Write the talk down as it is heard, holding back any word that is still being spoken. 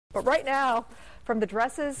But right now, from the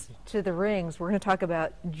dresses to the rings, we're going to talk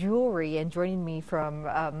about jewelry. And joining me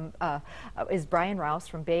from is Brian Rouse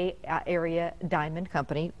from Bay Area Diamond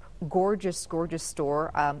Company. Gorgeous, gorgeous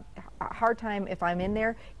store. Hard time if I'm in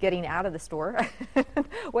there getting out of the store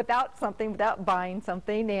without buying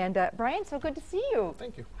something. And Brian, so good to see you.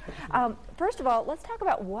 Thank you. First of all, let's talk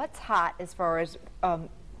about what's hot as far as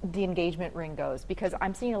the engagement ring goes, because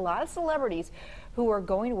I'm seeing a lot of celebrities who are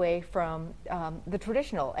going away from the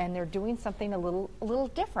traditional, and they're doing something a little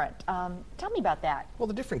different. Tell me about that. Well,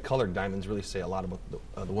 the different colored diamonds really say a lot about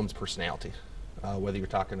the woman's personality. Whether you're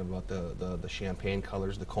talking about the champagne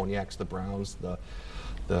colors, the cognacs, the browns,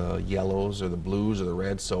 the yellows or the blues or the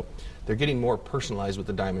reds. So they're getting more personalized with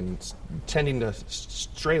the diamonds, tending to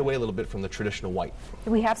stray away a little bit from the traditional white.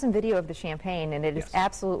 We have some video of the champagne, and it is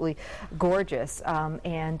absolutely gorgeous.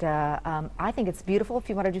 I think it's beautiful if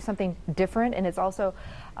you want to do something different, and it's also,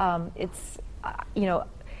 you know,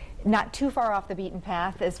 not too far off the beaten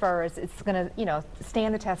path as far as it's going to, you know,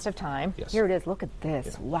 stand the test of time. Yes. Here it is. Look at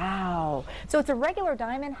this. Yeah. Wow. So it's a regular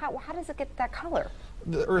diamond. How does it get that color?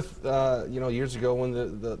 The Earth, you know, years ago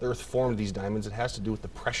when the Earth formed these diamonds, it has to do with the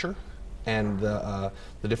pressure and the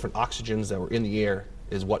different oxygens that were in the air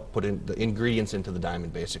is what put in the ingredients into the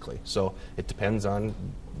diamond, basically. So it depends on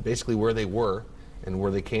basically where they were and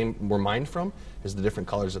where they were mined from is the different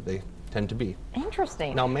colors that they tend to be.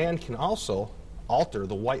 Interesting. Now, man can also alter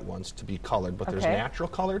the white ones to be colored, but there's natural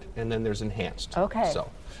colored and then there's enhanced. Okay.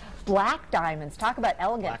 So black diamonds, talk about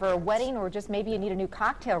elegant black for a diamonds. Wedding, or just maybe you need a new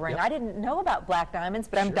cocktail ring. Yep. I didn't know about black diamonds,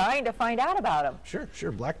 but I'm dying to find out about them. Sure,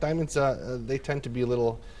 sure. Black diamonds, they tend to be a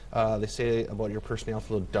little, they say about your personality,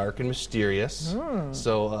 a little dark and mysterious.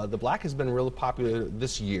 So the black has been really popular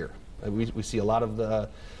this year. We see a lot of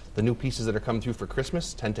the new pieces that are coming through for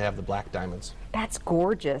Christmas tend to have the black diamonds. That's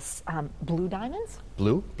gorgeous. Blue diamonds?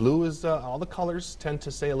 Blue. Blue is, all the colors tend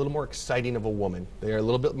to say a little more exciting of a woman. They are a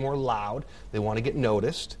little bit more loud. They want to get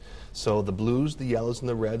noticed. So the blues, the yellows, and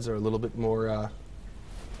the reds are a little bit more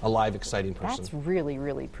alive, exciting person. That's really,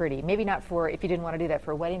 really pretty. Maybe not for, if you didn't want to do that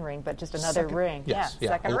for a wedding ring, but just another ring. Yes, yeah,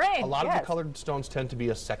 second ring. A lot of the colored stones tend to be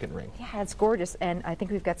a second ring. Yeah, it's gorgeous. And I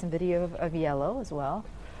think we've got some video of yellow as well.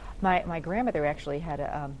 My grandmother actually had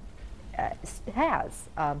has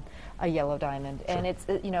a yellow diamond, and it's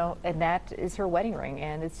you know, and that is her wedding ring,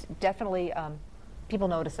 and it's definitely people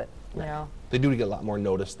notice it. You know, they do get a lot more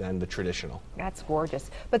notice than the traditional. That's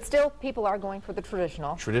gorgeous, but still, people are going for the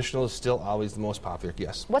traditional. Traditional is still always the most popular.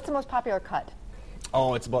 Yes. What's the most popular cut?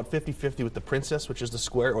 Oh, it's about 50-50 with the princess, which is the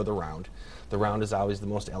square, or the round. The round is always the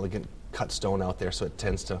most elegant cut stone out there, so it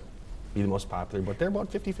tends to be the most popular, but they're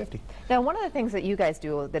about 50-50. Now, one of the things that you guys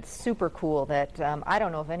do that's super cool that I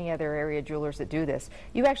don't know of any other area jewelers that do this,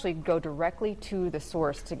 you actually go directly to the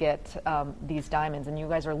source to get these diamonds, and you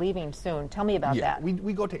guys are leaving soon. Tell me about that.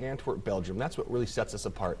 We go to Antwerp, Belgium. That's what really sets us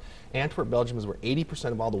apart. Antwerp, Belgium is where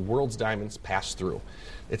 80% of all the world's diamonds pass through.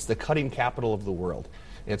 It's the cutting capital of the world.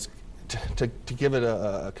 It's to give it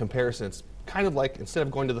a comparison, it's kind of like instead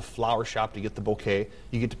of going to the flower shop to get the bouquet,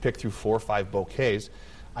 you get to pick through 4 or 5 bouquets.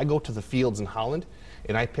 I go to the fields in Holland,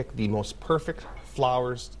 and I pick the most perfect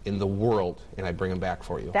flowers in the world, and I bring them back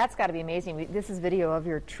for you. That's got to be amazing. This is video of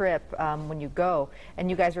your trip when you go, and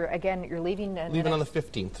you guys are, again, you're leaving. Leaving on the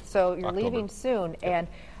 15th. So you're October. leaving soon, and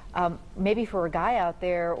maybe for a guy out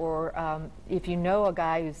there, or if you know a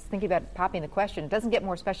guy who's thinking about popping the question, it doesn't get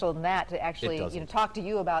more special than that to actually talk to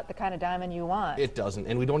you about the kind of diamond you want. It doesn't,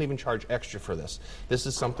 and we don't even charge extra for this. This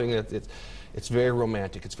is something that it's very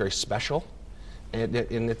romantic. It's very special. And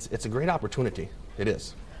it's a great opportunity. It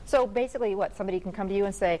is. So basically what, somebody can come to you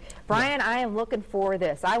and say, Brian, I am looking for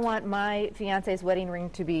this. I want my fiance's wedding ring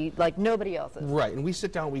to be like nobody else's. Right, and we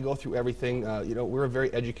sit down, we go through everything. You know, we're a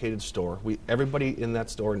very educated store. Everybody in that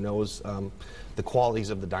store knows the qualities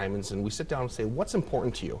of the diamonds, and we sit down and say, what's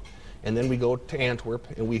important to you? And then we go to Antwerp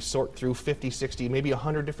and we sort through 50, 60, maybe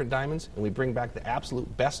 100 different diamonds, and we bring back the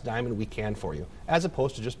absolute best diamond we can for you, as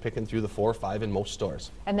opposed to just picking through the 4 or 5 in most stores.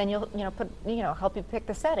 And then you'll help you pick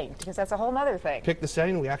the setting, because that's a whole other thing. Pick the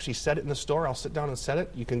setting. We actually set it in the store. I'll sit down and set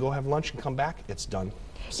it. You can go have lunch and come back. It's done.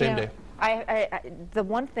 Same day. The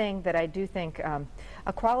one thing that I do think,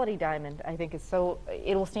 a quality diamond, I think is so,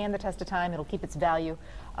 it will stand the test of time, it'll keep its value,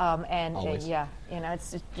 yeah, you know,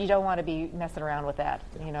 it's just, you don't want to be messing around with that,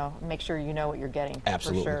 you know, make sure you know what you're getting.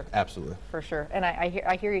 Absolutely, for sure. absolutely. For sure. And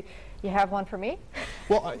I hear you have one for me?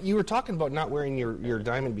 Well, you were talking about not wearing your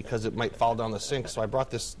diamond because it might fall down the sink, so I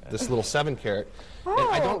brought this little 7-carat, and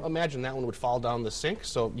I don't imagine that one would fall down the sink,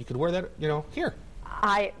 so you could wear that, you know, here.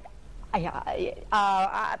 I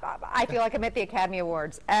feel like I'm at the Academy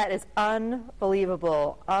Awards. That is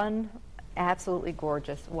unbelievable. Absolutely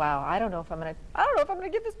gorgeous. Wow. I don't know if I'm gonna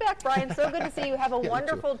give this back, Brian. So good to see you. Have a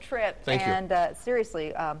wonderful trip. Thank you. And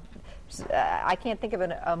seriously, I can't think of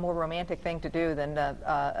a more romantic thing to do than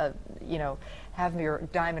you know, have your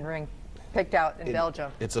diamond ring picked out in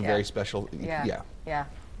Belgium. It's a very special. Yeah. Yeah. Yeah.